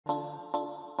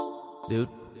dude.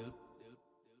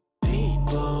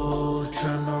 People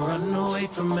trying to run away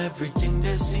from everything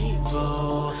that's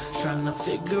evil, trying to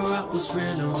figure out what's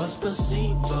real and what's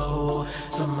placebo.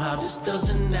 Somehow this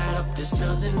doesn't add up, this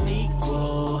doesn't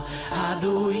equal. How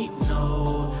do we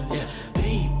know? Yeah,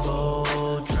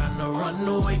 people trying to run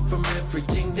away from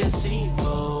everything that's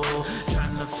evil,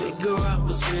 trying to figure out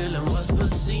what's real and what's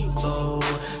placebo.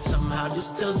 Somehow this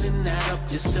doesn't add up,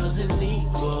 this doesn't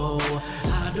equal.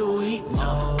 How do we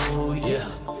know? Yeah.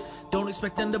 Don't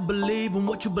expect them to believe in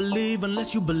what you believe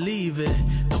unless you believe it.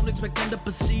 Don't expect them to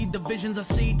perceive the visions I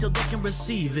see till they can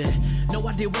receive it. No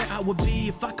idea where I would be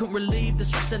if I couldn't relieve the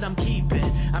stress that I'm keeping.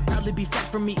 I'd probably be fat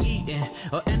from me eating,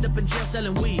 or end up in jail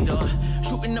selling weed, or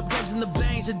shooting up drugs in the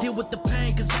veins to deal with the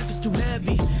pain, cause life is too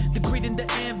heavy. The greed and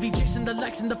the envy, chasing the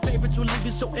likes and the favorites will leave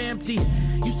you so empty.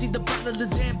 You see the bottle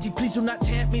is empty, please do not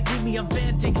tempt me, leave me, I'm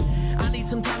venting. I need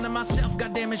some time to myself,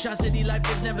 goddamn it, Shot City life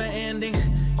is never ending.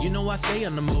 You know I stay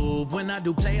on the move. When I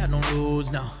do play, I don't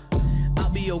lose, no. I'll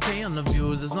be okay on the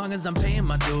views as long as I'm paying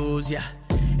my dues, yeah.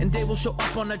 And they will show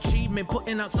up on achievement,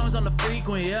 putting out songs on the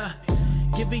frequent, yeah.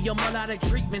 Giving your melodic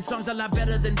treatment, songs a lot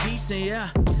better than decent, yeah.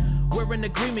 We're in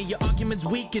agreement, your argument's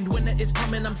weakened. Winter is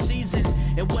coming, I'm seasoned.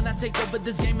 And when I take over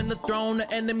this game and the throne,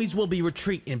 the enemies will be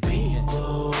retreating.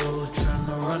 People trying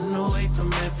to run away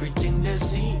from everything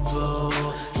that's evil,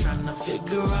 trying to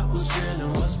figure out what's real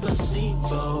and what's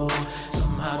placebo.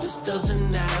 Somehow this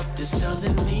doesn't add up, this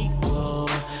doesn't equal.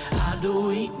 How do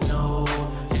we know?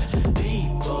 Yeah,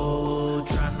 people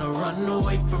trying to run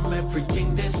away from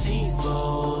everything that's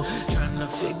evil, trying to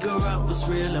figure out what's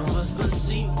real and what's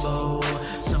placebo.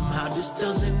 Somehow this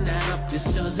doesn't add up, this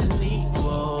doesn't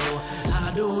equal.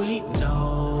 How do we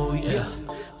know? Yeah.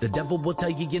 The devil will tell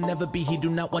you you'll never be, he do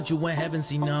not want you in heaven,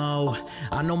 see no.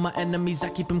 I know my enemies, I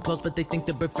keep them close, but they think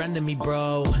they're befriending me,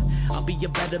 bro. I'll be a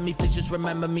better me, please just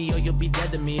remember me, or you'll be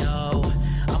dead to me, oh.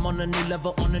 I'm on a new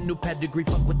level, on a new pedigree,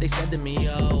 fuck what they said to me,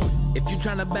 yo. If you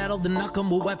tryna battle, then I'll come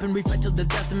with weaponry, fight till the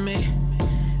death of me.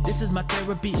 This is my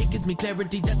therapy, it gives me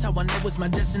clarity, that's how I know it's my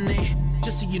destiny.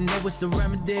 Just so you know it's the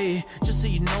remedy, just so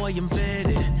you know I am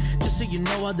faded. Just so you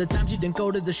know all the times you didn't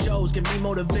go to the shows, get me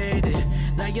motivated.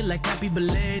 Now you're like happy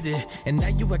belated, and now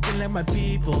you acting like my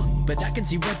people. But I can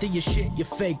see right through your shit, you're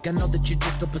fake, I know that you're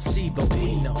just a placebo.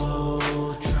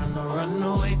 People trying to run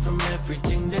away from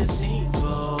everything that's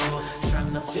evil,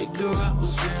 trying to figure out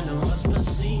what's real and what's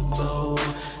placebo.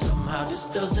 Somehow this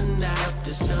doesn't add up,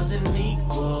 this doesn't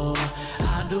equal.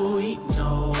 How do we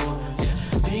know?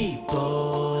 Yeah,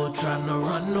 people trying to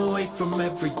run away from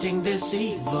everything that's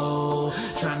evil,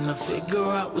 trying to figure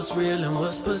out what's real and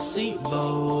what's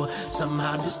placebo.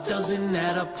 Somehow this doesn't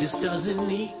add up, this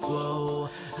doesn't equal.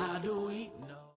 How do